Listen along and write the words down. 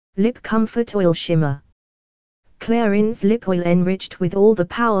Lip Comfort Oil Shimmer. Clarins Lip Oil enriched with all the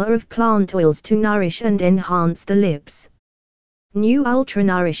power of plant oils to nourish and enhance the lips. New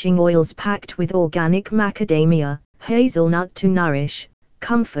ultra-nourishing oils packed with organic macadamia, hazelnut to nourish,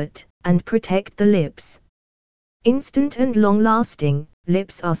 comfort, and protect the lips. Instant and long-lasting,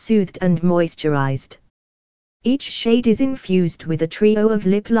 lips are soothed and moisturized. Each shade is infused with a trio of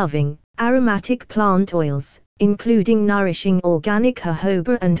lip-loving, aromatic plant oils, including nourishing organic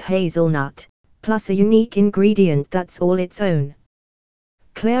jojoba and hazelnut, plus a unique ingredient that's all its own.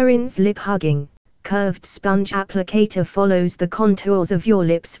 Clarins Lip Hugging, curved sponge applicator follows the contours of your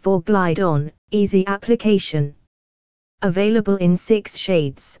lips for glide-on, easy application. Available in 6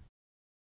 shades.